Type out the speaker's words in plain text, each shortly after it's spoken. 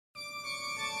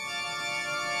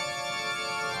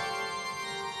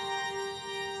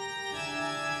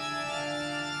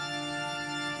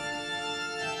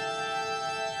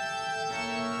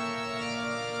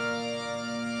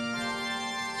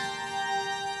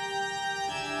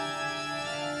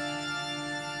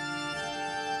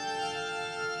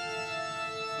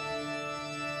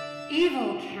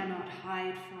Evil cannot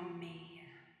hide from me.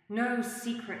 No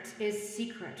secret is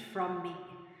secret from me.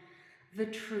 The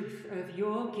truth of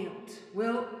your guilt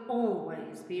will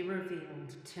always be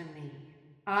revealed to me.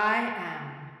 I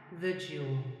am the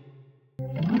jewel.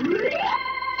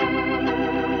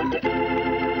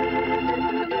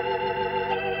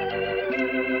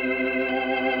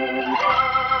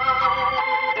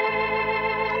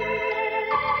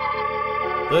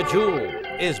 The Jewel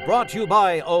is brought to you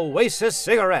by Oasis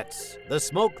Cigarettes, the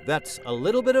smoke that's a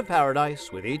little bit of paradise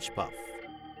with each puff.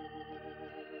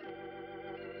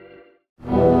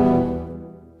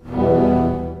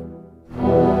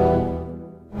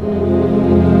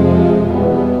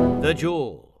 The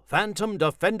Jewel, Phantom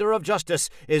Defender of Justice,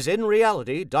 is in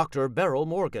reality Dr. Beryl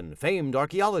Morgan, famed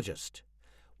archaeologist.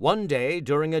 One day,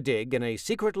 during a dig in a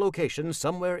secret location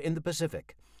somewhere in the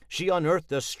Pacific, she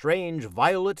unearthed a strange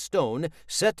violet stone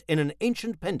set in an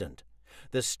ancient pendant.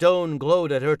 The stone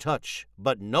glowed at her touch,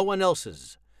 but no one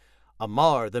else's.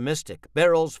 Amar the mystic,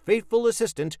 Beryl's faithful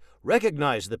assistant,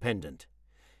 recognized the pendant.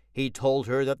 He told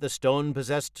her that the stone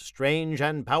possessed strange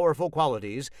and powerful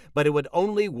qualities, but it would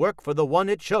only work for the one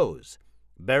it chose.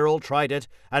 Beryl tried it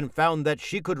and found that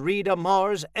she could read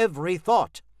Amar's every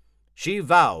thought. She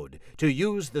vowed to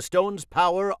use the stone's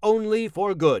power only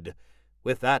for good.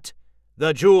 With that,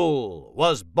 the Jewel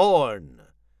was born.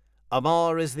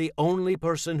 Amar is the only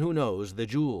person who knows the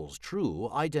Jewel's true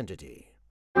identity.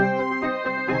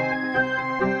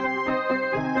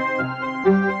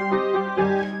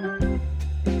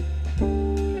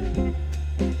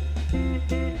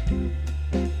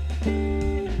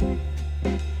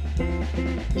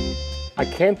 I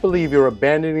can't believe you're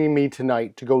abandoning me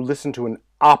tonight to go listen to an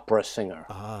opera singer.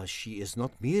 She is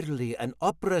not merely an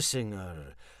opera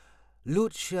singer.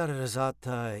 Lucia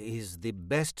Rezata is the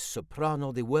best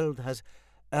soprano the world has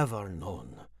ever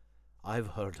known. I've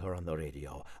heard her on the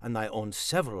radio, and I own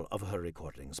several of her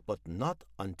recordings, but not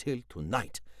until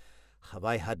tonight have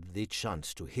I had the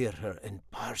chance to hear her in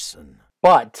person.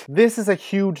 But this is a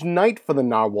huge night for the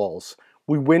Narwhals.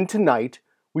 We win tonight.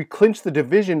 We clinch the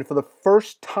division for the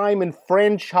first time in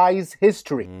franchise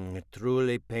history. It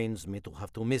truly pains me to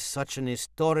have to miss such an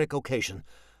historic occasion.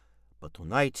 But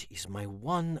tonight is my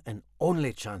one and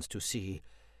only chance to see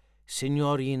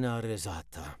Signorina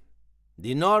Rezata.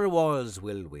 The Narwhals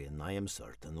will win, I am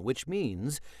certain, which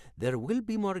means there will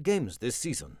be more games this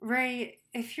season. Ray,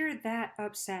 if you're that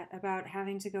upset about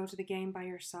having to go to the game by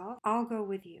yourself, I'll go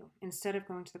with you instead of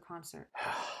going to the concert.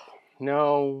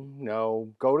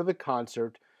 No. Go to the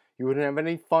concert. You wouldn't have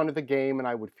any fun at the game, and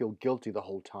I would feel guilty the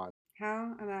whole time.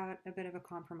 How about a bit of a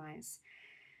compromise?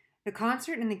 The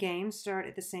concert and the game start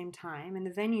at the same time, and the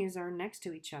venues are next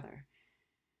to each other.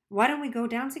 Why don't we go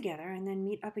down together and then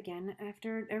meet up again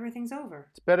after everything's over?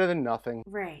 It's better than nothing.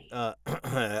 Ray.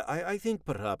 I think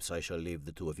perhaps I shall leave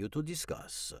the two of you to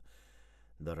discuss.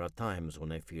 There are times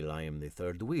when I feel I am the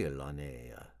third wheel on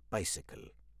a bicycle.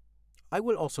 I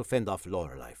will also fend off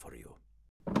Lorelei for you.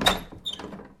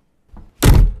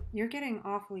 You're getting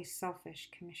awfully selfish,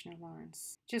 Commissioner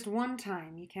Lawrence. Just one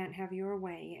time you can't have your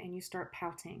way and you start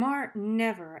pouting. Mar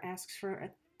never asks for a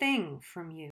thing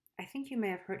from you. I think you may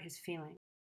have hurt his feelings.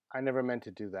 I never meant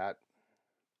to do that.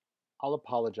 I'll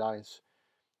apologize.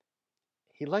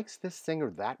 He likes this singer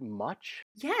that much?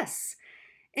 Yes.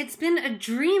 It's been a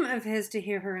dream of his to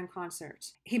hear her in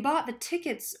concert. He bought the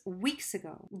tickets weeks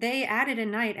ago. They added a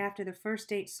night after the first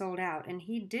date sold out, and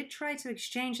he did try to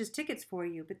exchange his tickets for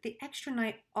you, but the extra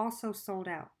night also sold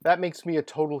out. That makes me a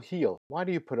total heel. Why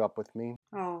do you put up with me?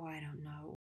 Oh, I don't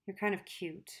know. You're kind of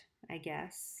cute, I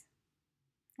guess.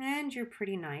 And you're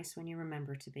pretty nice when you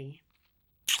remember to be.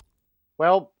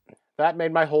 Well, that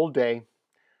made my whole day.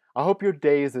 I hope your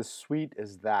day is as sweet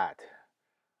as that.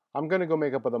 I'm gonna go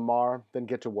make up with Amar, then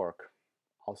get to work.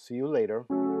 I'll see you later.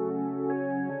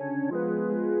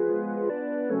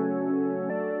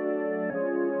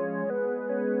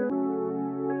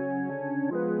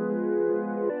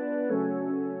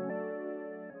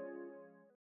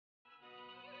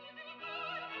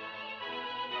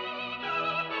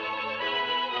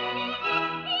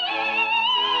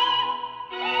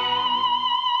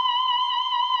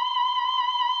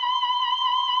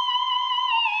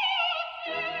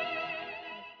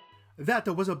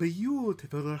 That was a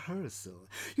beautiful rehearsal.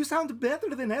 You sound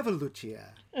better than ever,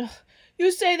 Lucia.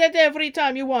 You say that every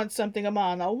time you want something,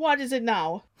 Amano. What is it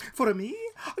now? For me?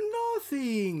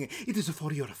 Nothing. It is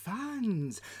for your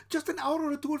fans. Just an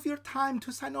hour or two of your time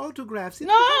to sign autographs.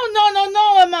 No,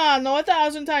 Amano.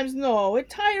 1,000 times no. It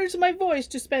tires my voice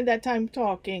to spend that time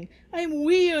talking. I am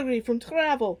weary from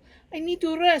travel. I need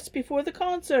to rest before the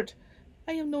concert.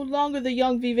 I am no longer the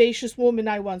young, vivacious woman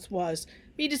I once was.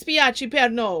 Mi dispiace per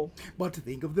no. But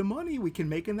think of the money we can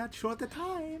make in that short a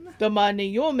time. The money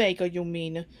you'll make, you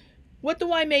mean? What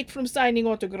do I make from signing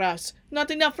autographs?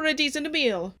 Not enough for a decent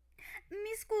meal.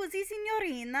 Mi scusi,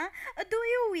 signorina. Do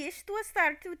you wish to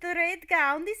start with the red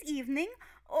gown this evening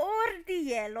or the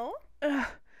yellow?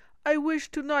 I wish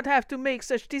to not have to make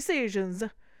such decisions.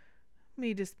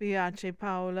 Mi dispiace,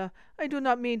 Paola. I do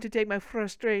not mean to take my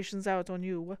frustrations out on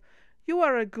you. You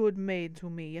are a good maid to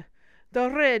me. The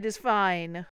red is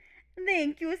fine.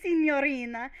 Thank you,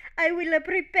 signorina. I will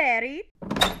prepare it.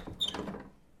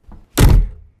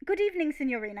 Good evening,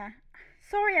 signorina.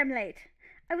 Sorry I'm late.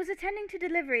 I was attending to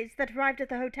deliveries that arrived at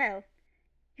the hotel.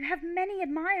 You have many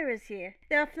admirers here.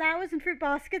 There are flowers and fruit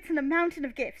baskets and a mountain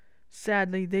of gifts.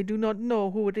 Sadly, they do not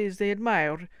know who it is they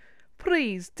admire.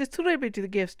 Please distribute the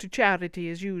gifts to charity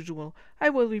as usual. I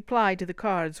will reply to the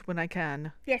cards when I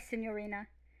can. Yes, signorina.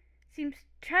 Seems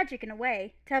tragic in a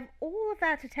way to have all of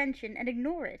that attention and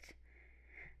ignore it.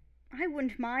 I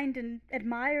wouldn't mind an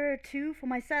admirer or two for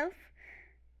myself.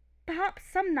 Perhaps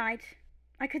some night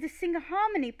I could sing a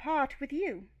harmony part with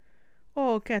you.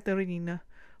 Oh, Caterina,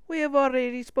 we have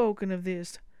already spoken of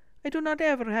this. I do not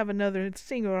ever have another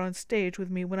singer on stage with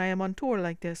me when I am on tour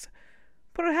like this.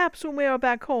 Perhaps when we are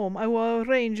back home I will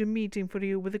arrange a meeting for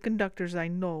you with the conductors I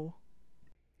know.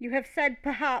 You have said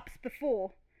perhaps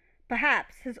before.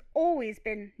 Perhaps has always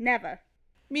been never.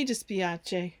 Mi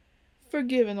dispiace.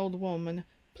 Forgive an old woman.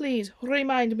 Please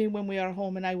remind me when we are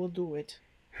home and I will do it.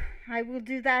 I will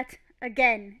do that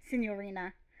again,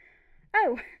 signorina.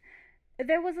 Oh,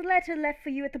 there was a letter left for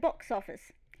you at the box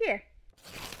office. Here.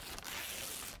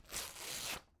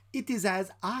 It is as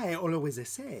I always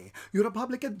say, your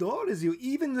public adores you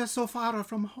even so far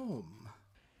from home.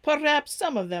 Perhaps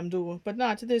some of them do, but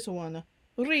not this one.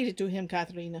 Read it to him,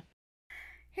 Caterina.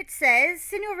 It says,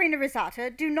 Signorina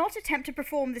Risata, do not attempt to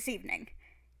perform this evening.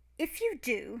 If you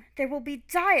do, there will be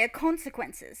dire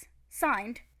consequences.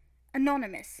 Signed,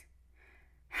 Anonymous.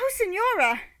 Oh,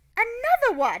 Signora!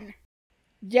 Another one!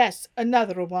 Yes,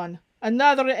 another one.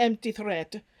 Another empty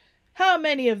threat. How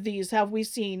many of these have we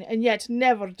seen, and yet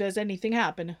never does anything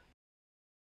happen?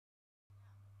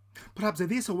 Perhaps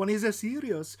this one is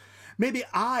serious. Maybe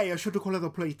I should call the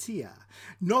politia.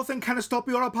 Nothing can stop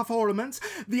your performance.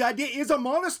 The idea is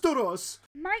monstrous.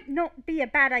 Might not be a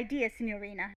bad idea,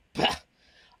 Signorina. Bah!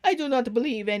 I do not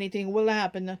believe anything will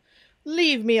happen.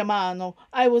 Leave me a mano.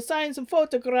 I will sign some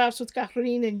photographs with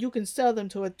Caterina and you can sell them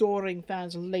to adoring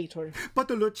fans later.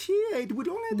 But Lucia, it would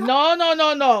only...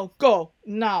 No. Go,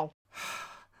 now.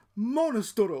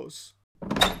 Monstrous.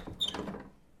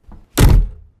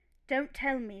 Don't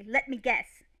tell me. Let me guess.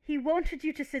 He wanted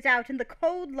you to sit out in the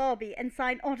cold lobby and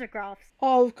sign autographs.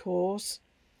 Of course.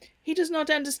 He does not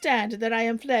understand that I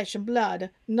am flesh and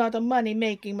blood, not a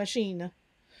money-making machine.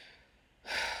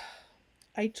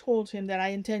 I told him that I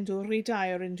intend to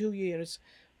retire in 2 years.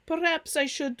 Perhaps I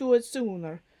should do it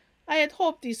sooner. I had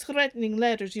hoped these threatening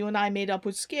letters you and I made up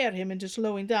would scare him into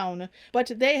slowing down,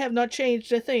 but they have not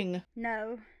changed a thing.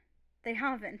 No, they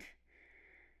haven't.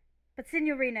 But,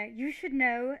 Signorina, you should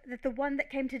know that the one that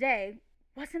came today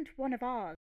wasn't one of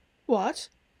ours. What?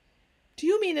 Do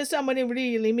you mean that somebody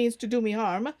really means to do me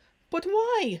harm? But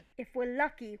why? If we're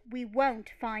lucky, we won't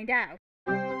find out.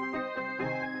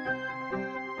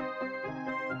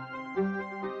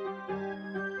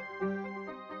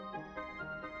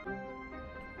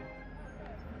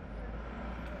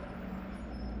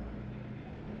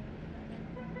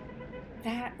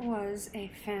 That was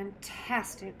a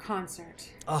fantastic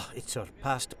concert. It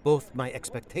surpassed both my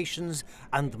expectations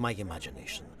and my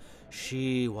imagination.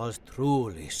 She was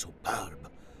truly superb.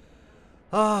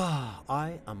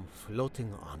 I am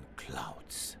floating on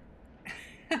clouds.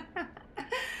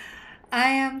 I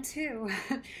am too.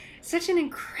 Such an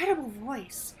incredible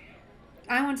voice.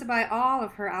 I want to buy all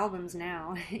of her albums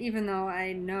now, even though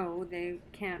I know they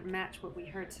can't match what we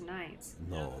heard tonight.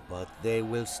 No, but they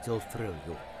will still thrill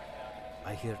you.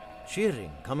 I hear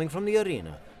cheering coming from the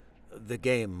arena. The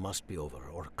game must be over,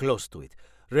 or close to it.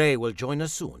 Ray will join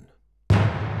us soon.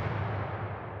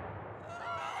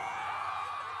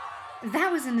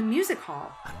 That was in the music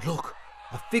hall. And look,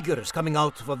 a figure is coming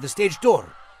out of the stage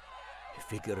door. A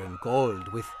figure in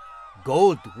gold with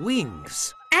gold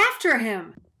wings. After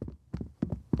him!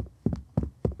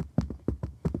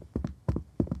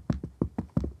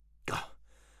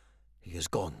 He is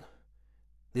gone.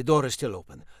 The door is still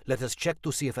open. Let us check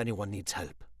to see if anyone needs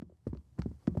help.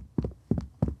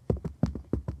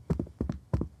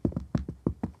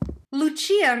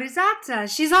 Lucia Risata!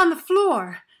 She's on the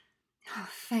floor! Oh,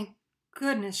 thank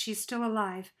goodness she's still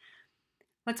alive.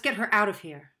 Let's get her out of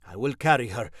here. I will carry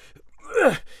her.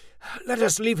 Let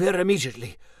us leave here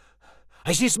immediately.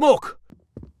 I see smoke.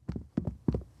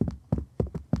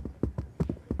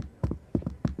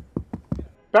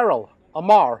 Beryl,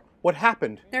 Amar, what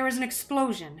happened? There was an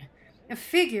explosion. A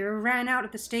figure ran out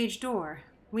at the stage door.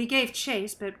 We gave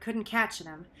chase, but couldn't catch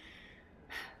them.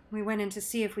 We went in to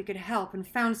see if we could help and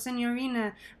found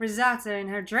Signorina Risata in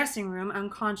her dressing room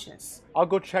unconscious. I'll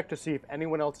go check to see if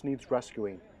anyone else needs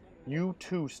rescuing. You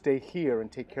two stay here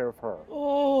and take care of her.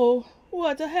 Oh,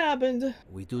 what happened?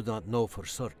 We do not know for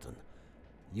certain.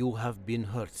 You have been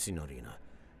hurt, Signorina.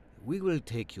 We will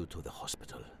take you to the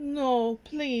hospital. No,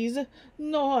 please,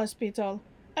 no hospital.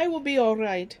 I will be all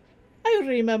right. I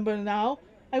remember now.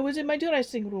 I was in my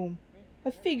dressing room.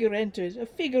 A figure entered, a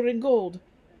figure in gold.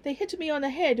 They hit me on the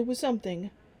head with something.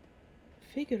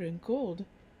 Figure in gold?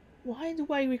 Why do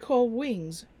I recall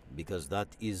wings? Because that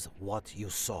is what you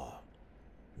saw.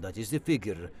 That is the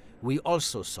figure we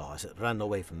also saw as it ran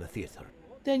away from the theater.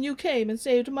 Then you came and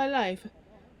saved my life.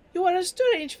 You are a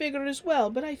strange figure as well,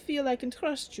 but I feel I can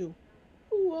trust you.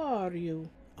 Who are you?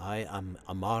 I am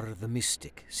Amar the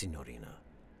Mystic, Signorina.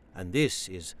 And this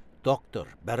is Dr.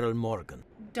 Beryl Morgan.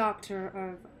 Doctor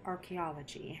of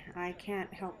Archaeology. I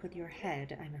can't help with your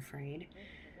head, I'm afraid.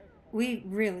 We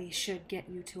really should get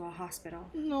you to a hospital.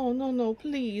 No,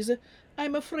 please.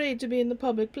 I'm afraid to be in the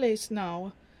public place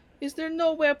now. Is there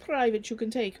nowhere private you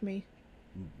can take me?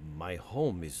 My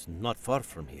home is not far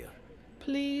from here.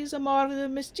 Please, Amar the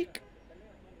Mystic?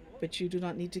 But you do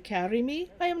not need to carry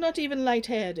me. I am not even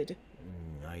light-headed.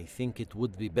 I think it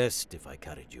would be best if I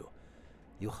carried you.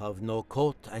 You have no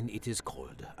coat and it is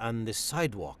cold, and the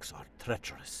sidewalks are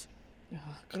treacherous.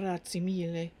 Grazie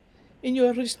mille. In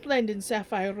your resplendent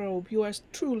sapphire robe, you are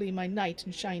truly my knight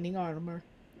in shining armor.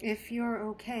 If you're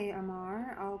okay,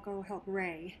 Amar, I'll go help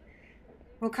Ray.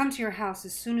 We'll come to your house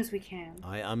as soon as we can.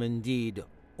 I am indeed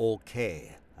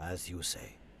okay, as you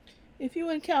say. If you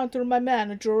encounter my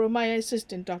manager or my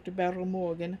assistant, Dr. Beryl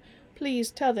Morgan,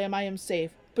 please tell them I am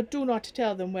safe, but do not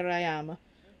tell them where I am.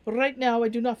 Right now I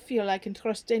do not feel I can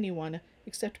trust anyone,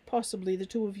 except possibly the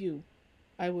two of you.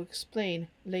 I will explain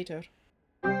later.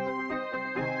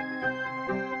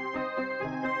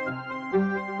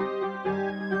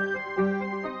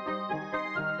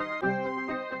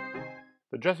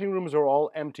 The dressing rooms are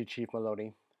all empty, Chief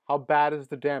Maloney. How bad is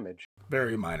the damage?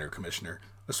 Very minor, Commissioner.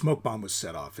 A smoke bomb was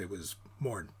set off. It was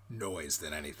more noise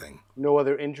than anything. No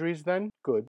other injuries then?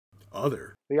 Good.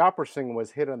 Other? The opera singer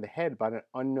was hit on the head by an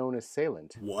unknown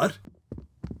assailant. What?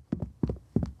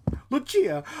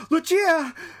 Lucia!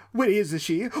 Lucia! Where is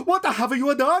she? What have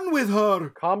you done with her?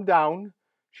 Calm down.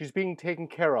 She's being taken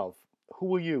care of.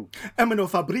 Who are you? Emino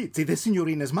Fabrizi, the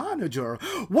signorina's manager.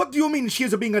 What do you mean she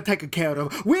is being taken care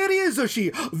of? Where is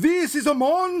she? This is a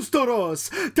monstrous.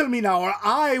 Tell me now, or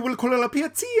I will call la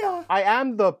polizia. I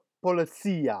am the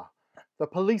polizia. The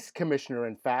police commissioner,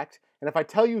 in fact. And if I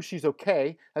tell you she's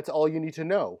okay, that's all you need to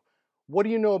know. What do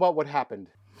you know about what happened?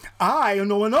 I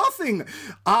know nothing.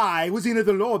 I was in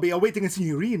the lobby awaiting a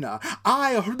signorina.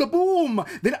 I heard a boom.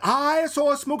 Then I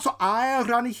saw smoke, so I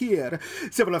ran here.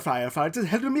 Several firefighters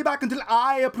held me back until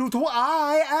I proved who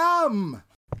I am.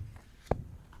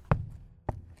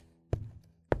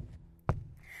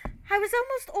 I was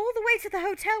almost all the way to the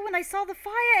hotel when I saw the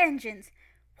fire engines.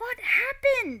 What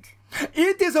happened?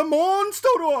 It is a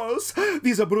monstrous.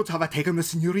 These brutes have taken the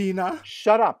signorina.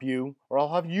 Shut up, you, or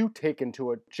I'll have you taken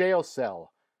to a jail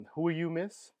cell. Who are you,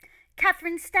 miss?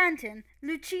 Catherine Stanton,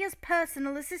 Lucia's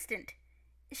personal assistant.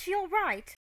 Is she all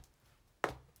right?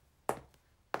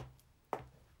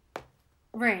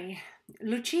 Ray,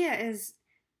 Lucia is...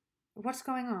 What's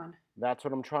going on? That's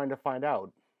what I'm trying to find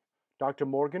out. Dr.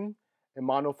 Morgan,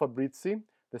 Emano Fabrizi,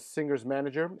 the singer's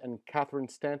manager, and Catherine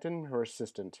Stanton, her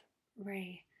assistant.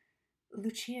 Ray,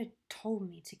 Lucia told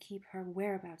me to keep her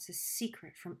whereabouts a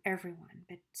secret from everyone,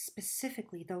 but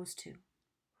specifically those two.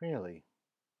 Really?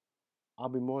 I'll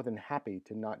be more than happy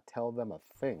to not tell them a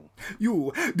thing.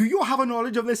 Do you have a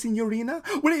knowledge of the signorina?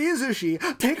 Where is she?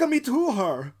 Take me to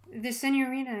her. The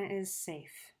signorina is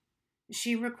safe.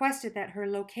 She requested that her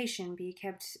location be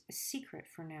kept secret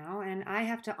for now, and I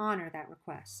have to honor that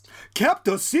request. Kept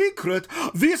a secret?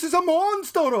 This is a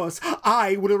monstrous.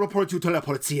 I will report you to la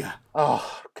polizia.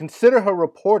 Oh, consider her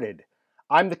reported.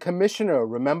 I'm the commissioner,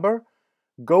 remember?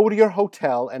 Go to your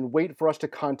hotel and wait for us to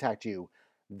contact you.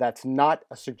 That's not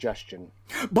a suggestion.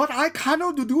 But I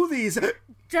cannot do this.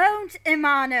 Don't,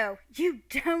 Emano. You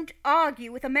don't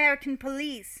argue with American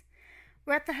police.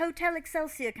 We're at the Hotel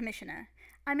Excelsior, Commissioner.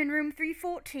 I'm in room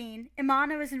 314.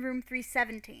 Emano is in room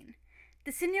 317.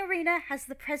 The signorina has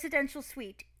the presidential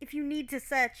suite if you need to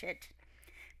search it.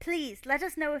 Please let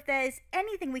us know if there is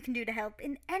anything we can do to help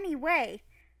in any way.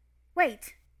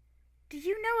 Wait. Do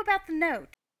you know about the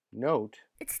note? Note?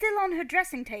 It's still on her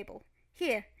dressing table.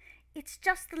 Here. It's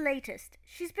just the latest.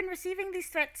 She's been receiving these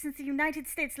threats since the United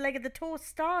States leg of the tour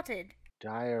started.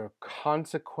 Dire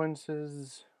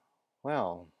consequences?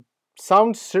 Well,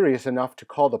 sounds serious enough to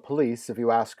call the police, if you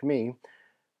ask me.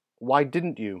 Why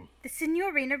didn't you? The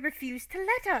Signorina refused to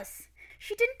let us.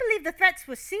 She didn't believe the threats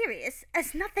were serious,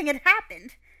 as nothing had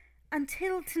happened.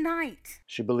 Until tonight.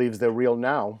 She believes they're real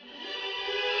now.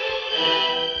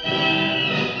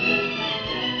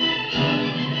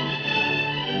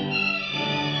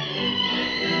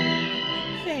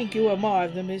 Thank you, Amar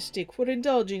the Mystic, for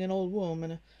indulging an old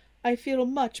woman. I feel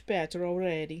much better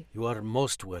already. You are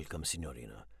most welcome,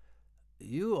 Signorina.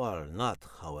 You are not,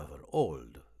 however,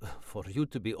 old. For you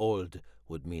to be old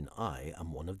would mean I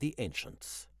am one of the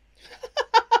ancients.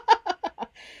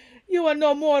 You are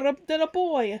no more than a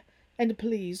boy. And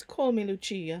please, call me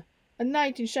Lucia. A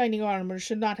knight in shining armor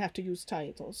should not have to use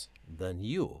titles. Then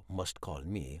you must call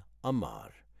me Amar.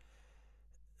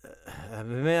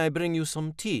 May I bring you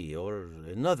some tea or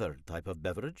another type of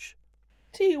beverage?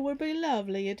 Tea would be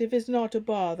lovely if it is not a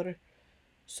bother.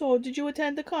 So, did you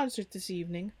attend the concert this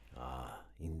evening? Ah,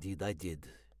 indeed I did.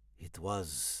 It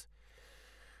was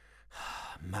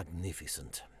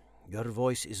magnificent. Your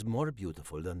voice is more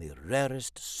beautiful than the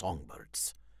rarest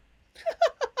songbirds.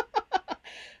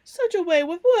 Such a way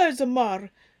with words, Amar.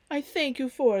 I thank you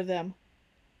for them.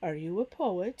 Are you a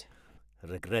poet?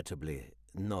 Regrettably,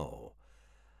 no.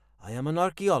 I am an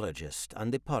archaeologist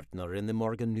and a partner in the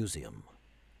Morgan Museum.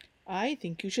 I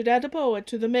think you should add a poet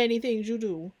to the many things you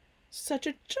do. Such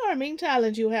a charming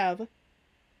talent you have.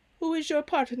 Who is your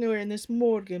partner in this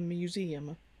Morgan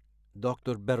Museum?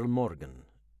 Dr. Beryl Morgan.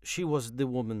 She was the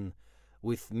woman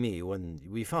with me when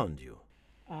we found you.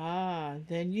 Ah,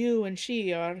 then you and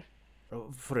she are...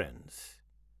 Friends.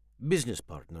 Business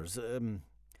partners.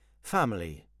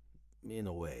 Family, in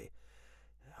a way.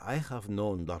 I have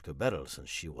known Dr. Beryl since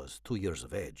she was 2 years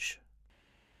of age.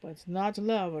 But not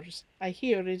lovers. I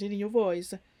hear it in your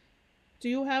voice. Do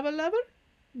you have a lover?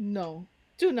 No.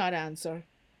 Do not answer.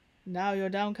 Now your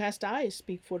downcast eyes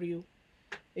speak for you.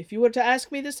 If you were to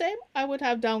ask me the same, I would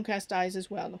have downcast eyes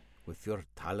as well. With your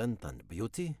talent and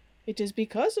beauty? It is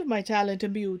because of my talent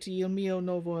and beauty, il mio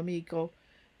nuovo amico.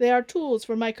 They are tools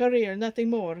for my career, nothing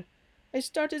more. I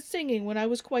started singing when I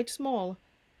was quite small.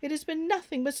 It has been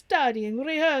nothing but studying,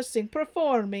 rehearsing,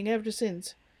 performing ever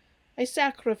since. I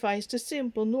sacrificed a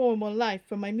simple, normal life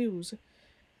for my muse.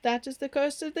 That is the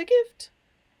curse of the gift.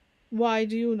 Why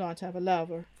do you not have a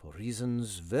lover? For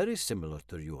reasons very similar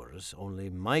to yours, only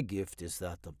my gift is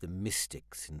that of the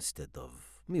mystics instead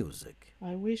of music.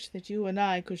 I wish that you and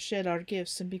I could shed our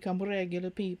gifts and become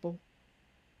regular people.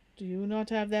 Do you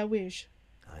not have that wish?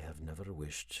 I have never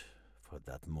wished for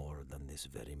that more than this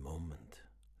very moment,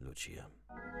 Lucia.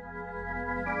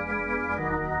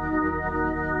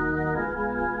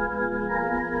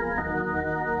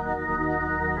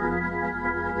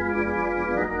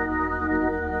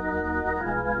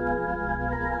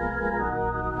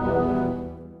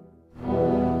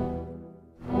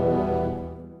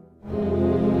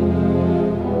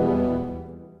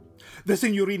 The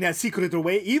Signorina secret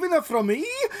away, even from me?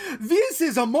 This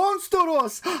is a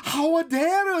monstrous! How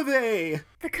dare they?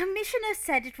 The commissioner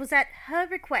said it was at her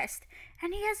request,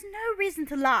 and he has no reason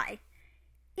to lie.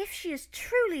 If she is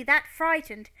truly that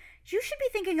frightened, you should be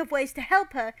thinking of ways to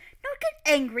help her, not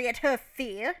get angry at her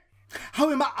fear.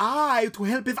 How am I to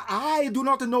help if I do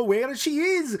not know where she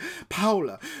is?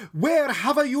 Paula, where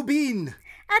have you been?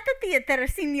 At the theater,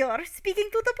 signor, speaking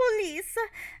to the police.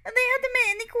 They had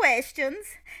many questions.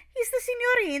 Is the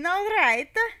signorina all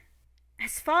right?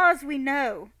 As far as we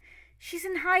know, she's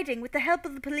in hiding with the help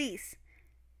of the police.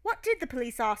 What did the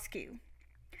police ask you?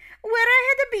 Where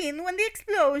I had been when the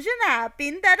explosion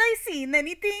happened, had I seen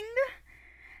anything?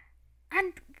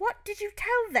 And what did you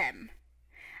tell them?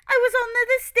 I was on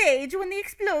the stage when the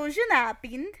explosion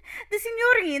happened. The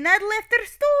signorina had left her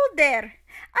stool there.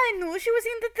 I knew she was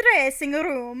in the dressing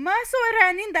room, so I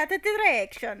ran in that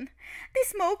direction. The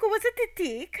smoke was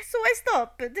thick, so I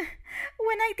stopped.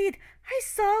 When I did, I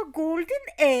saw a golden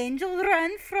angel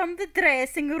run from the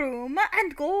dressing room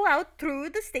and go out through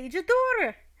the stage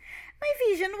door. My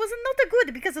vision was not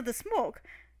good because of the smoke,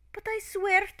 but I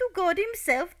swear to God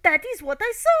himself that is what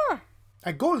I saw.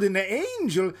 A golden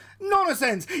angel?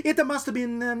 Nonsense! It must have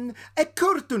been a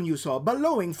curtain you saw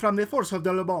billowing from the force of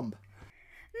the bomb.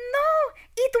 No,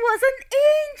 it was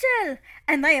an angel,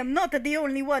 and I am not the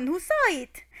only one who saw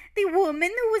it. The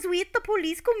woman who was with the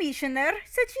police commissioner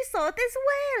said she saw it as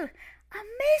well. A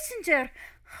messenger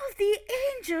of the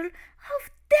angel of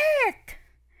death.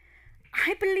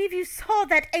 I believe you saw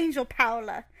that angel,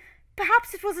 Paula.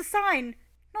 Perhaps it was a sign,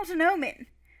 not an omen.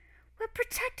 We're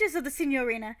protectors of the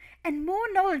Signorina, and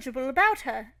more knowledgeable about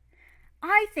her.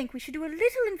 I think we should do a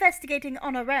little investigating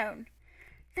on our own.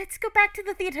 Let's go back to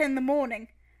the theatre in the morning.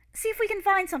 See if we can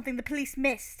find something the police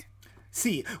missed.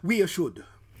 See, we should.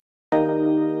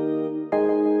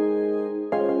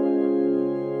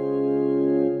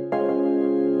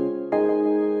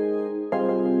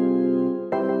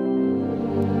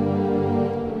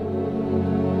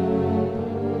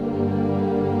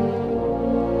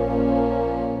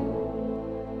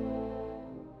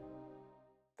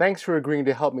 Thanks for agreeing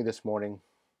to help me this morning.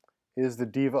 Is the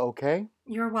diva okay?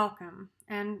 You're welcome,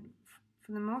 and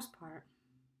for the most part.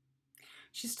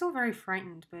 She's still very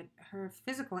frightened, but her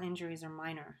physical injuries are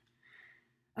minor.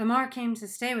 Amar came to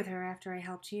stay with her after I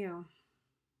helped you.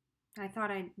 I thought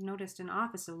I noticed an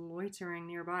officer loitering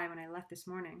nearby when I left this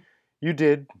morning. You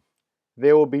did.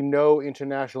 There will be no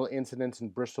international incidents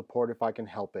in Bristolport if I can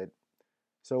help it.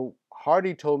 So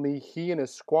Hardy told me he and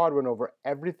his squad went over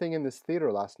everything in this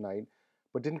theater last night,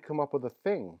 but didn't come up with a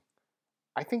thing.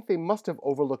 I think they must have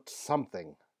overlooked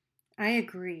something. I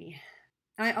agree.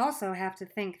 I also have to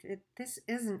think that this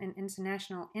isn't an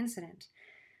international incident,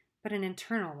 but an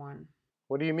internal one.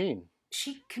 What do you mean?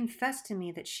 She confessed to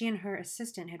me that she and her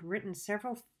assistant had written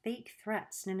several fake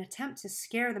threats in an attempt to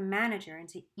scare the manager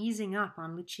into easing up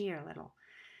on Lucia a little.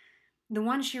 The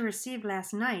one she received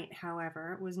last night,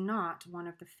 however, was not one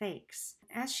of the fakes.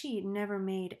 As she never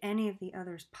made any of the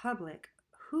others public,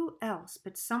 who else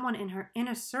but someone in her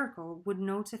inner circle would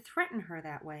know to threaten her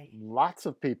that way? Lots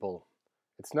of people.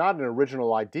 It's not an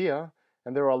original idea,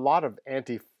 and there are a lot of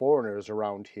anti-foreigners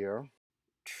around here.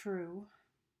 True.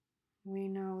 We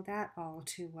know that all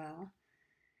too well.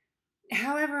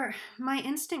 However, my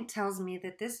instinct tells me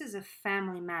that this is a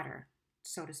family matter,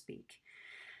 so to speak.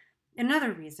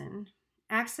 Another reason,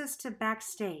 access to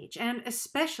backstage, and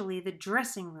especially the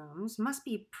dressing rooms, must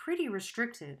be pretty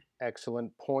restricted.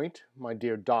 Excellent point, my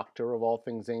dear doctor of all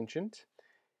things ancient.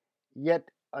 Yet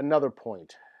another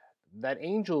point. That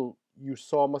angel you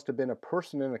saw must have been a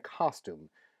person in a costume,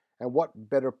 and what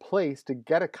better place to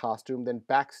get a costume than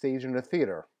backstage in a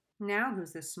theater? Now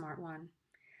who's the smart one?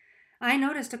 I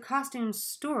noticed a costume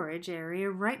storage area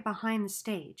right behind the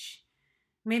stage.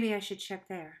 Maybe I should check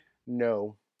there.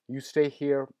 No, you stay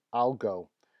here, I'll go.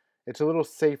 It's a little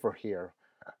safer here.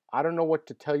 I don't know what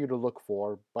to tell you to look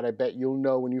for, but I bet you'll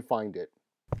know when you find it.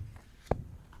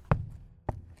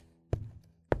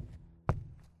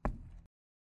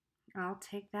 I'll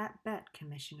take that bet,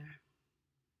 Commissioner.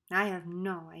 I have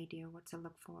no idea what to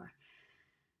look for.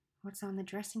 What's on the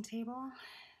dressing table?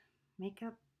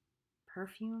 Makeup?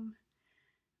 Perfume?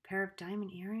 A pair of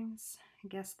diamond earrings? I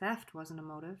guess theft wasn't a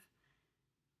motive.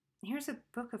 Here's a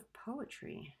book of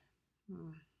poetry.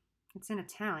 It's in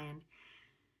Italian.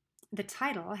 The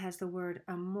title has the word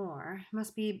amor.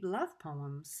 Must be love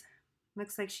poems.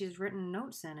 Looks like she's written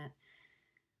notes in it.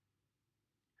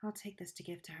 I'll take this to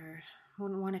give to her.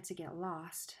 Wouldn't want it to get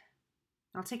lost.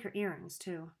 I'll take her earrings,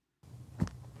 too.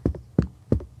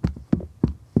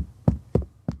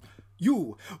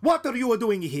 You, what are you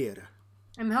doing here?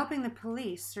 I'm helping the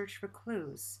police search for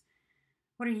clues.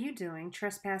 What are you doing,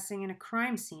 trespassing in a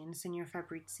crime scene, Signor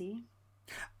Fabrizi?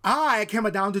 I came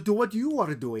down to do what you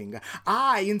are doing.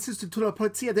 I insisted to the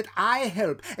Polizia that I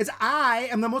help, as I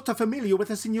am the most familiar with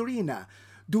the Signorina.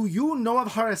 Do you know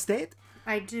of her estate?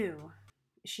 I do.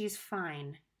 She's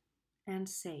fine. And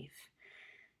safe.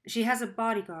 She has a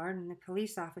bodyguard, and the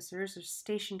police officers are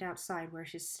stationed outside where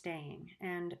she's staying.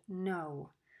 And no,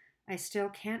 I still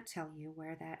can't tell you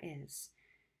where that is.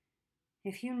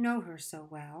 If you know her so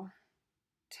well,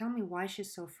 tell me why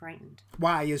she's so frightened.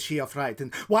 Why is she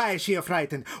frightened? Why is she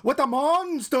frightened? What a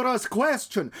monstrous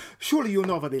question! Surely you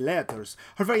know of the letters.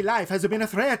 Her very life has been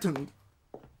threatened.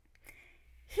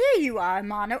 Here you are,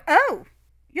 Mano. Oh,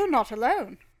 you're not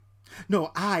alone.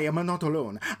 No, I am not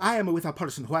alone. I am with a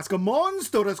person who asks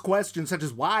monstrous questions such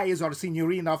as why is our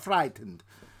Signorina frightened?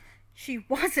 She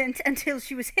wasn't until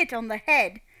she was hit on the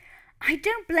head. I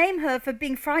don't blame her for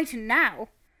being frightened now.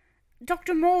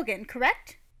 Dr. Morgan,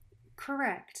 correct?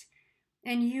 Correct.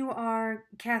 And you are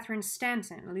Catherine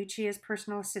Stanton, Lucia's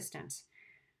personal assistant.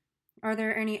 Are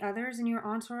there any others in your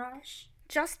entourage?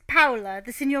 Just Paola,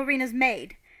 the Signorina's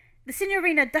maid. The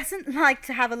Signorina doesn't like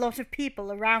to have a lot of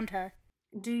people around her.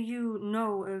 Do you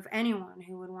know of anyone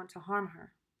who would want to harm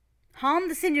her? Harm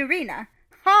the Signorina?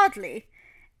 Hardly.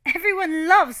 Everyone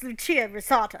loves Lucia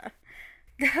Rosata.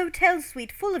 The hotel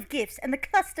suite full of gifts and the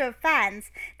cluster of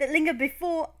fans that linger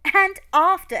before and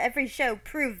after every show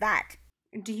prove that.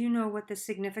 Do you know what the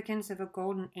significance of a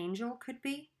golden angel could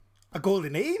be? A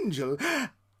golden angel?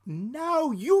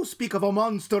 Now you speak of a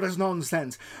monstrous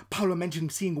nonsense. Paolo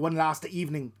mentioned seeing one last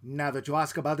evening, now that you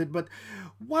ask about it, but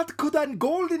what could that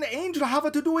golden angel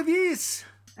have to do with this?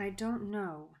 I don't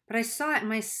know, but I saw it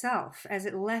myself as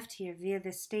it left here via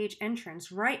the stage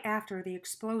entrance right after the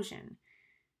explosion.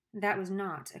 That was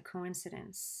not a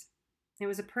coincidence. It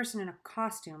was a person in a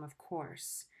costume, of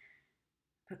course.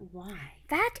 But why?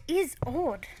 That is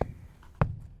odd.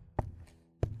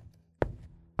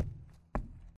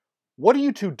 What are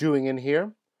you two doing in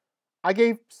here? I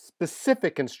gave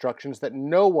specific instructions that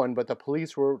no one but the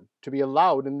police were to be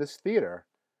allowed in this theater.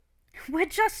 We're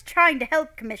just trying to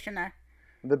help, Commissioner.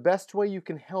 The best way you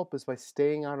can help is by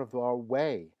staying out of our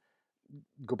way.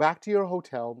 Go back to your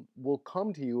hotel. We'll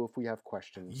come to you if we have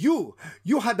questions. You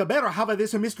had better have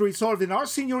this mystery solved in our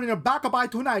Signorina back by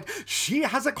tonight. She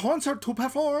has a concert to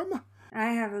perform.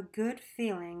 I have a good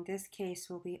feeling this case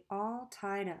will be all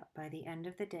tied up by the end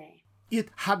of the day. It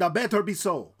had better be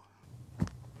so.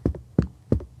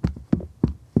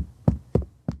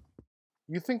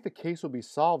 You think the case will be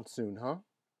solved soon, huh?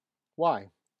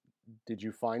 Why? Did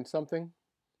you find something?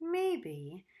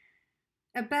 Maybe.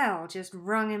 A bell just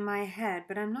rung in my head,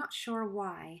 but I'm not sure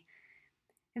why.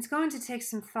 It's going to take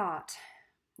some thought.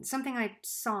 Something I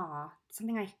saw,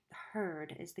 something I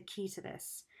heard is the key to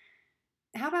this.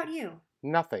 How about you?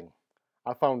 Nothing.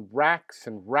 I found racks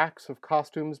and racks of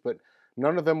costumes, but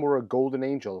none of them were a golden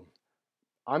angel.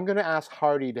 I'm going to ask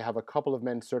Hardy to have a couple of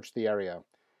men search the area.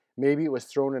 Maybe it was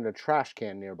thrown in a trash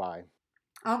can nearby.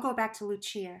 I'll go back to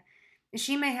Lucia.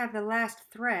 She may have the last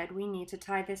thread we need to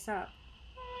tie this up.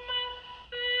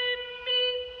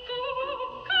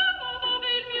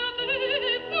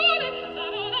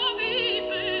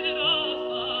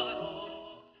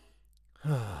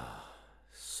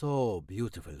 So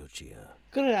beautiful, Lucia.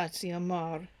 Grazie,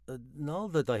 Amar. Now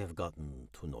that I have gotten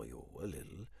to know you a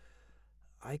little,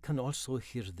 I can also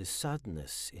hear the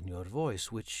sadness in your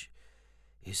voice, which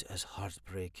is as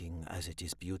heartbreaking as it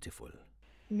is beautiful.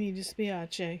 Mi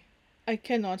dispiace. I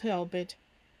cannot help it.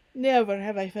 Never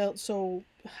have I felt so,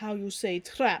 how you say,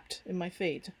 trapped in my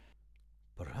fate.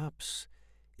 Perhaps,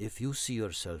 if you see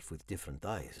yourself with different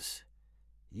eyes,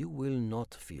 you will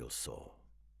not feel so.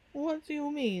 What do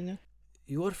you mean?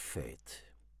 Your fate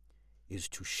is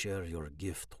to share your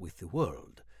gift with the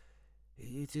world.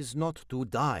 It is not to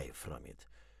die from it.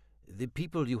 The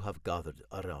people you have gathered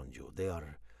around you, they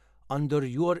are under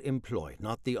your employ,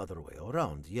 not the other way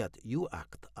around, yet you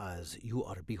act as you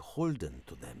are beholden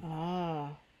to them.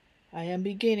 Ah, I am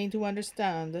beginning to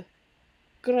understand.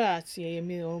 Grazie,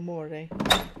 mio amore.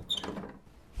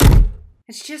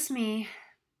 It's just me.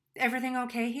 Everything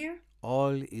okay here?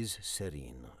 All is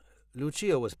serene.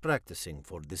 Lucia was practicing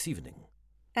for this evening.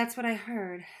 That's what I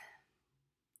heard.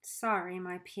 Sorry,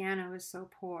 my piano is so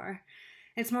poor.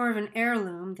 It's more of an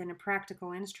heirloom than a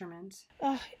practical instrument.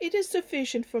 It is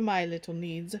sufficient for my little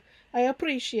needs. I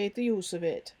appreciate the use of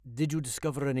it. Did you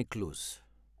discover any clues?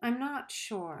 I'm not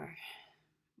sure.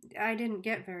 I didn't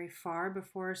get very far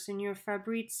before Signor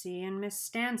Fabrizi and Miss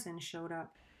Stanson showed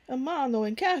up. Amano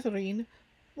and Catherine?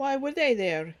 Why were they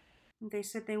there? They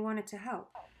said they wanted to help.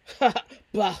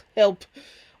 Bah, help.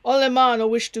 All Amano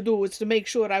wished to do was to make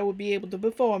sure I would be able to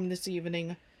perform this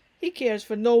evening. He cares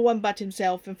for no one but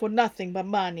himself and for nothing but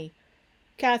money.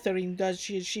 Catherine does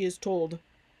as she is told.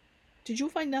 Did you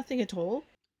find nothing at all?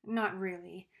 Not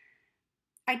really.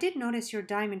 I did notice your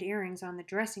diamond earrings on the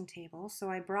dressing table, so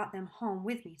I brought them home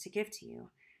with me to give to you.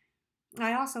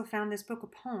 I also found this book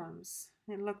of poems.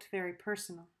 It looked very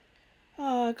personal.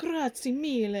 Ah, grazie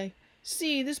mille.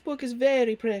 See, this book is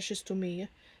very precious to me.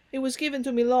 It was given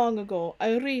to me long ago.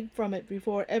 I read from it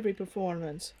before every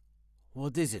performance.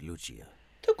 What is it, Lucia?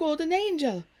 The Golden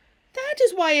Angel. That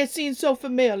is why it seems so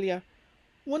familiar.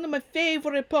 One of my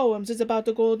favorite poems is about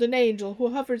the Golden Angel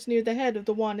who hovers near the head of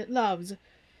the one it loves.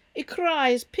 It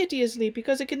cries piteously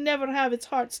because it can never have its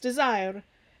heart's desire.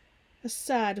 A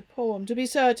sad poem, to be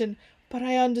certain, but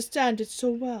I understand it so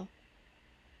well.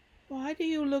 Why do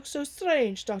you look so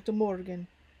strange, Dr. Morgan?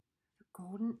 The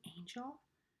Golden Angel?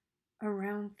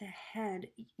 Around the head.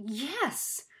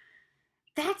 Yes!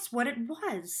 That's what it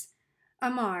was.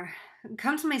 Amar,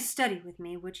 come to my study with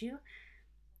me, would you?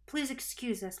 Please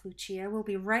excuse us, Lucia. We'll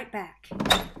be right back.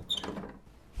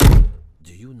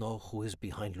 Do you know who is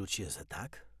behind Lucia's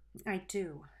attack? I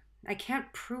do. I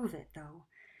can't prove it, though.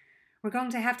 We're going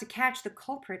to have to catch the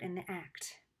culprit in the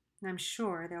act. I'm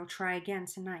sure they'll try again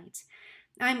tonight.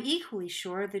 I'm equally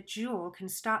sure the Jewel can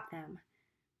stop them.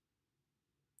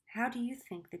 How do you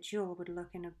think the Jewel would look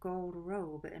in a gold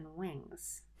robe and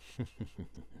wings?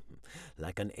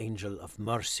 Like an angel of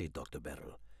mercy, Dr.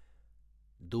 Beryl.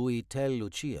 Do we tell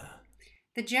Lucia?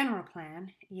 The general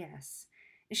plan, yes.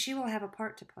 She will have a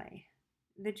part to play.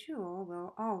 The jewel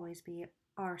will always be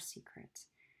our secret.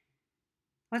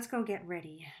 Let's go get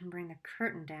ready and bring the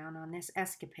curtain down on this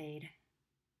escapade.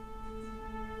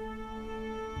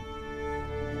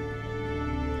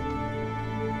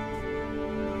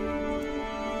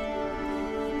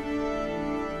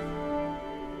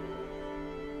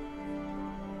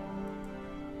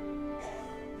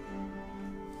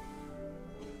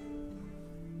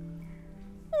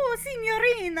 Oh,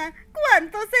 signorina,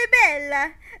 quanto sei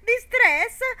bella! This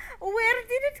dress, where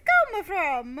did it come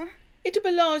from? It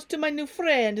belongs to my new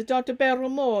friend, Dr. Beryl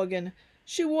Morgan.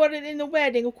 She wore it in the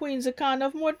wedding of Queen Zakana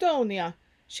of Mordonia.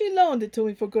 She loaned it to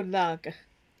me for good luck.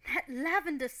 That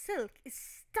lavender silk is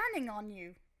stunning on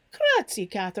you. Grazie,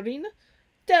 Catherine.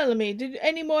 Tell me, did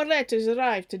any more letters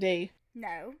arrive today?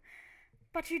 No,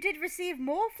 but you did receive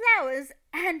more flowers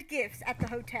and gifts at the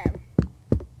hotel.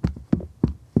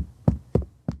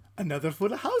 Another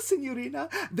full house, Signorina.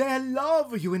 They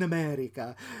love you in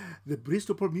America. The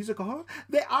Bristolport Music Hall,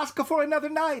 they ask for another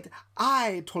night.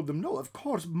 I told them no, of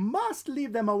course, must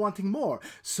leave them wanting more,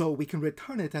 so we can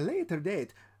return at a later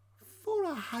date. For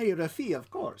a higher fee, of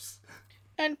course.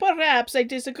 And perhaps I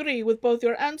disagree with both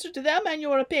your answer to them and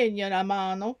your opinion,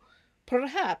 Amano.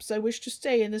 Perhaps I wish to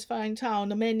stay in this fine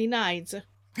town many nights.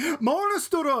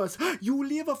 Monsters! You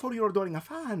live for your adoring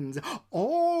fans.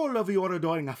 All of your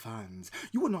adoring fans.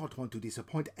 You will not want to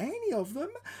disappoint any of them,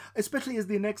 especially as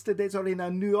the next dates are in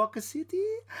New York City,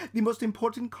 the most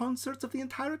important concerts of the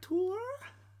entire tour.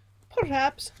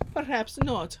 Perhaps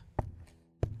not.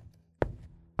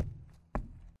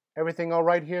 Everything all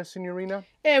right here, Signorina?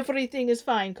 Everything is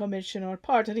fine, Commissioner,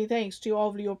 partly thanks to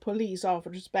all of your police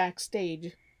officers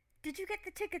backstage. Did you get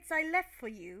the tickets I left for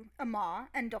you, Amar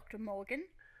and Dr. Morgan?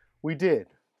 We did.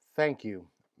 Thank you.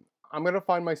 I'm going to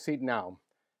find my seat now.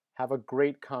 Have a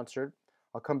great concert.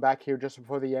 I'll come back here just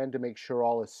before the end to make sure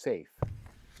all is safe.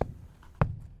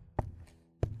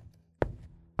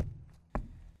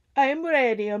 I am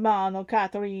ready, Amano,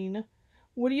 Catherine.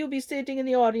 Will you be sitting in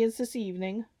the audience this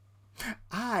evening?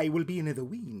 I will be in the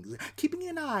wings, keeping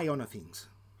an eye on things.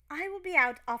 I will be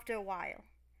out after a while.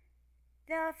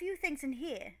 There are a few things in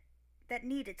here that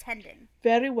need attending.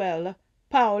 Very well.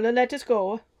 Paula, let us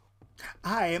go.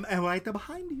 I am right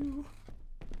behind you.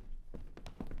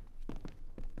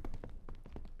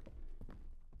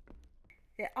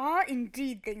 There are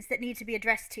indeed things that need to be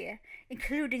addressed here,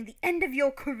 including the end of your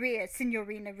career,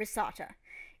 Signorina Risata.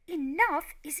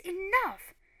 Enough is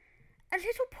enough. A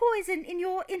little poison in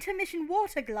your intermission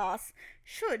water glass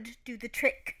should do the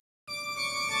trick.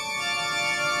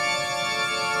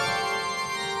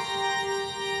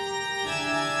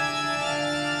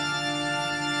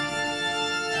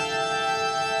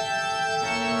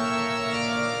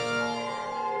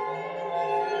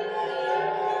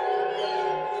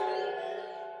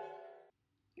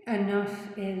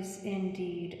 Enough is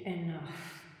indeed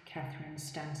enough, Catherine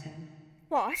Stanton.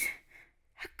 What?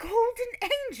 A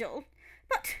golden angel?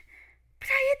 But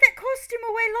I hid that costume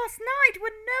away last night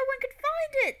when no one could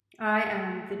find it. I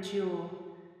am the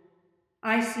jewel.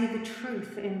 I see the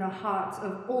truth in the hearts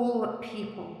of all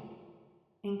people,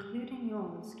 including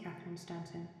yours, Catherine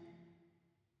Stanton.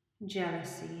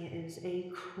 Jealousy is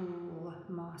a cruel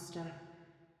master.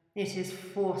 It is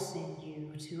forcing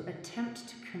you to attempt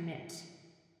to commit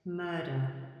murder.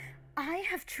 I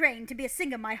have trained to be a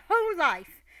singer my whole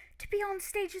life. To be on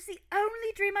stage is the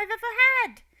only dream I've ever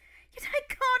had. Yet I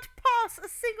can't pass a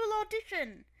single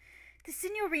audition. The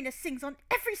Signorina sings on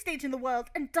every stage in the world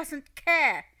and doesn't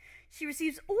care. She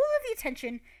receives all of the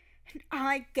attention and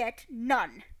I get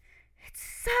none. It's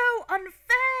so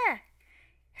unfair.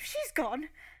 If she's gone,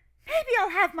 maybe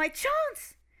I'll have my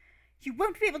chance. You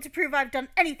won't be able to prove I've done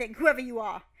anything, whoever you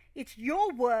are. It's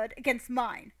your word against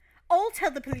mine. I'll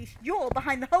tell the police you're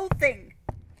behind the whole thing.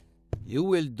 You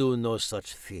will do no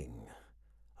such thing.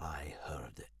 I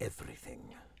heard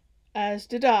everything. As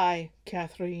did I,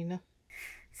 Catherine.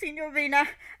 Signorina,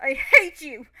 I hate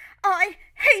you. I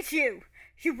hate you.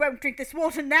 You won't drink this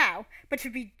water now, but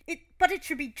it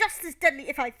should be just as deadly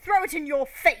if I throw it in your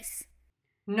face.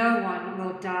 No one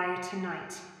will die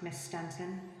tonight, Miss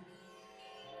Stanton.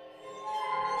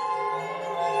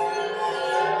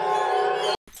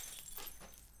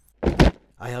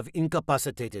 I have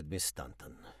incapacitated Miss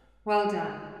Stanton. Well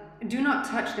done. Do not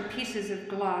touch the pieces of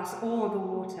glass or the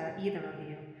water, either of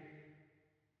you.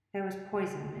 There was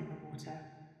poison in the water.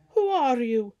 Who are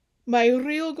you? My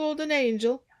real golden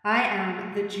angel? I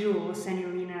am the jewel,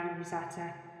 Signorina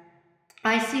Risata.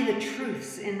 I see the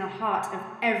truths in the heart of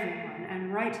everyone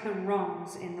and right the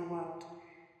wrongs in the world.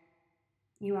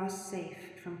 You are safe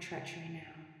from treachery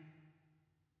now.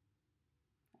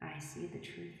 I see the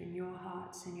truth in your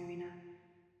heart, Signorina.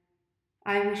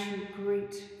 I wish you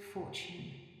great fortune.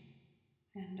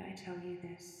 And I tell you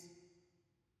this,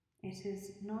 it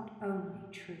is not only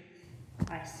truth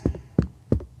I see.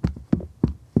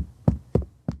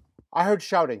 I heard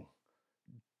shouting.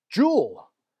 Jewel!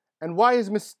 And why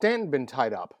has Miss Stanton been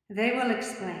tied up? They will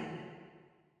explain.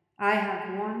 I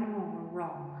have one more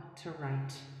wrong to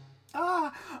right.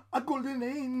 Ah, a golden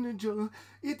angel.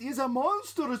 It is a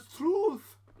monstrous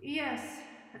truth. Yes,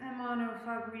 Ermano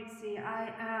Fabrizi,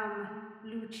 I am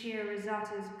Lucia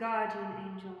Risato's guardian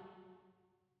angel.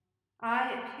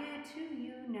 I appear to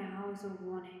you now as a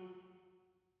warning.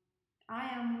 I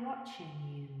am watching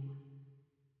you.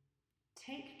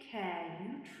 Take care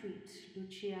you treat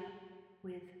Lucia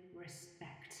with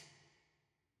respect,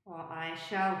 or I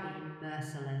shall be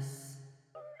merciless.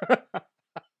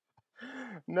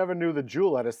 Never knew the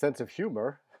Jewel had a sense of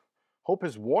humor. Hope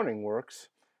his warning works.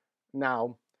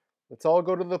 Now, let's all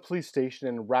go to the police station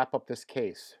and wrap up this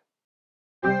case.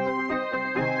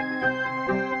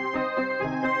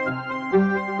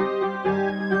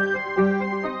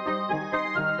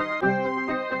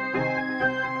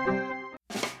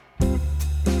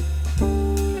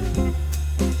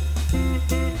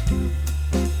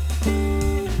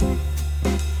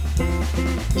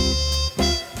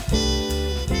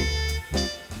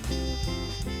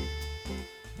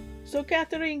 So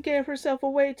Catherine gave herself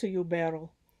away to you,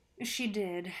 Beryl. She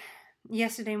did.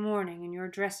 Yesterday morning in your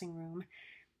dressing room.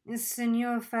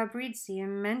 Signor Fabrizi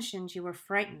mentioned you were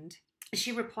frightened.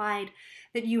 She replied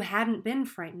that you hadn't been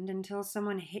frightened until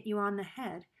someone hit you on the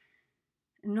head.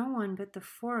 No one but the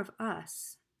four of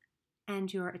us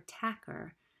and your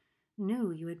attacker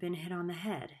knew you had been hit on the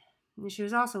head. She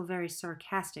was also very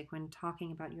sarcastic when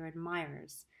talking about your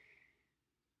admirers.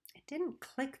 It didn't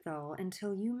click, though,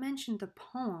 until you mentioned the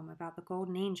poem about the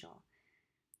Golden Angel.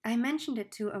 I mentioned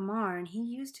it to Amar, and he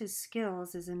used his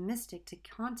skills as a mystic to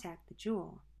contact the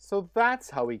Jewel. So that's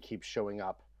how he keeps showing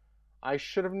up. I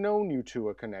should have known you two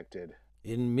were connected.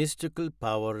 In mystical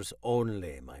powers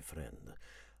only, my friend.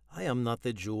 I am not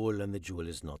the Jewel, and the Jewel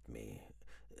is not me.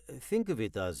 Think of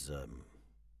it as,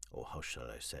 how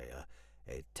shall I say,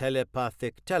 a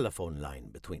telepathic telephone line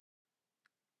between.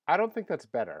 I don't think that's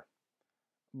better.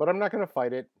 But I'm not going to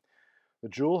fight it. The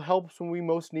Jewel helps when we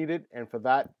most need it, and for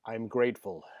that, I'm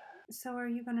grateful. So are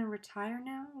you going to retire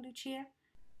now, Lucia?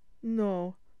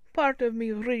 No. Part of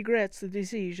me regrets the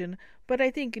decision, but I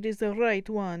think it is the right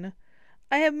one.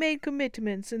 I have made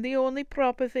commitments, and the only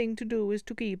proper thing to do is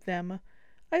to keep them.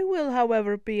 I will,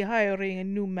 however, be hiring a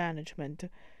new management.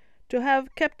 To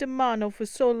have kept Mano for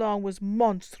so long was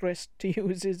monstrous, to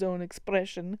use his own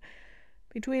expression.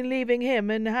 Between leaving him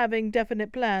and having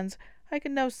definite plans, I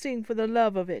can now sing for the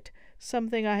love of it,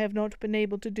 something I have not been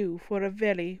able to do for a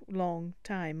very long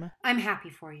time. I'm happy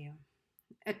for you.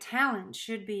 A talent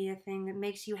should be a thing that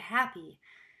makes you happy,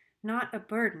 not a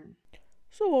burden.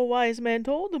 So a wise man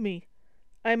told me.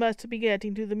 I must be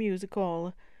getting to the music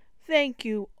hall. Thank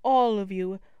you, all of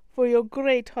you, for your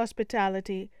great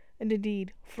hospitality and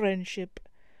indeed friendship.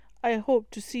 I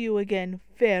hope to see you again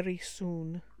very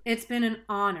soon. It's been an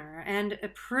honor and a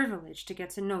privilege to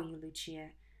get to know you, Lucia.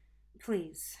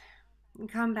 Please,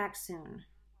 come back soon.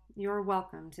 You're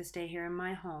welcome to stay here in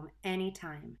my home any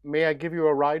time. May I give you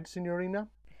a ride, Signorina?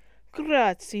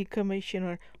 Grazie,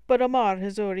 Commissioner, but Amar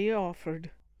has already offered.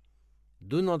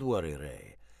 Do not worry,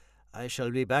 Ray. I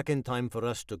shall be back in time for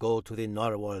us to go to the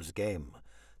Narwhals game.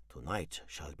 Tonight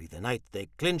shall be the night they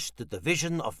clinch the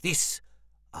division of this.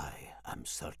 I am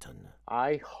certain.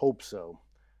 I hope so.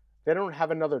 They don't have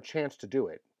another chance to do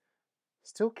it.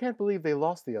 Still can't believe they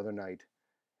lost the other night.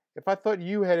 If I thought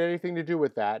you had anything to do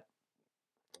with that,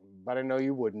 but I know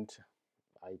you wouldn't,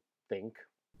 I think.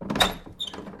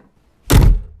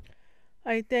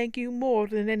 I thank you more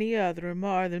than any other,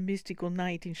 Amar, the mystical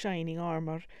knight in shining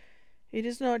armor. It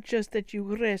is not just that you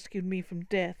rescued me from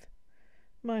death.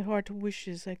 My heart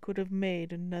wishes I could have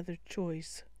made another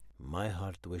choice. My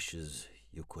heart wishes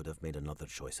you could have made another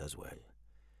choice as well.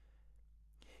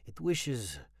 It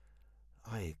wishes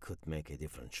I could make a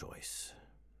different choice.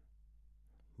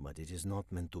 But it is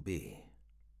not meant to be.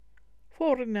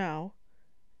 For now,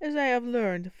 as I have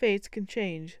learned, fates can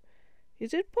change.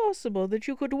 Is it possible that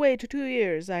you could wait 2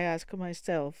 years, I ask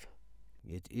myself?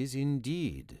 It is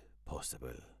indeed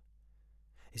possible.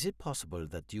 Is it possible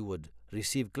that you would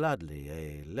receive gladly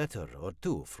a letter or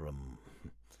two from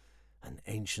an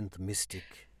ancient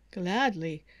mystic?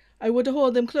 Gladly. I would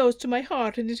hold them close to my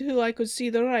heart until I could see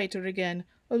the writer again,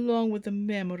 along with the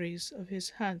memories of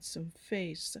his handsome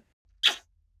face.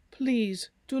 Please,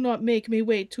 do not make me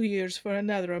wait 2 years for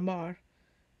another Amar.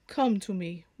 Come to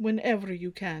me whenever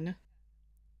you can.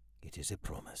 It is a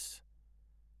promise.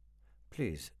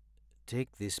 Please,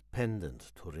 take this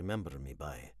pendant to remember me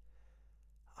by.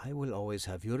 I will always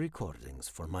have your recordings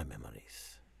for my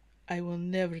memories. I will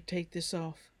never take this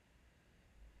off.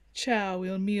 Ciao,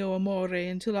 il mio amore,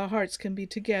 until our hearts can be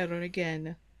together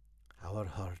again. Our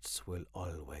hearts will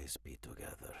always be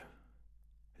together.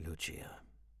 Lucia.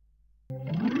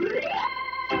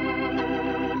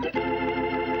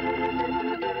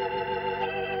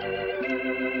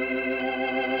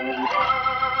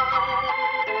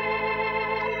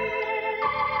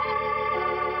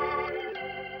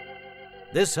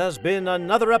 This has been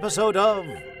another episode of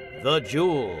The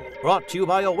Jewel, brought to you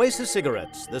by Oasis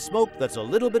Cigarettes, the smoke that's a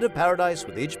little bit of paradise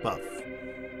with each puff.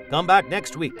 Come back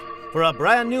next week for a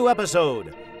brand new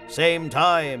episode. Same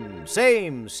time,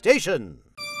 same station.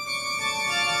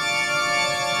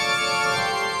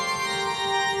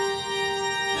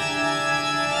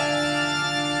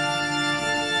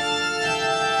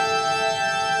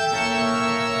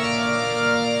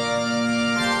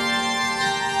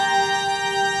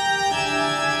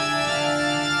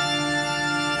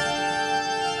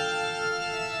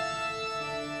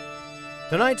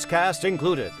 Tonight's cast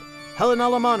included Helen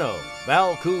Alamano,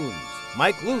 Val Coons,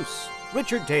 Mike Luce,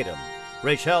 Richard Tatum,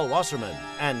 Rachelle Wasserman,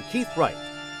 and Keith Wright.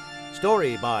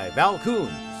 Story by Val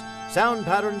Coons. Sound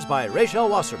patterns by Rachelle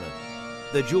Wasserman.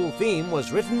 The Jewel theme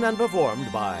was written and performed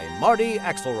by Marty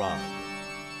Axelrod.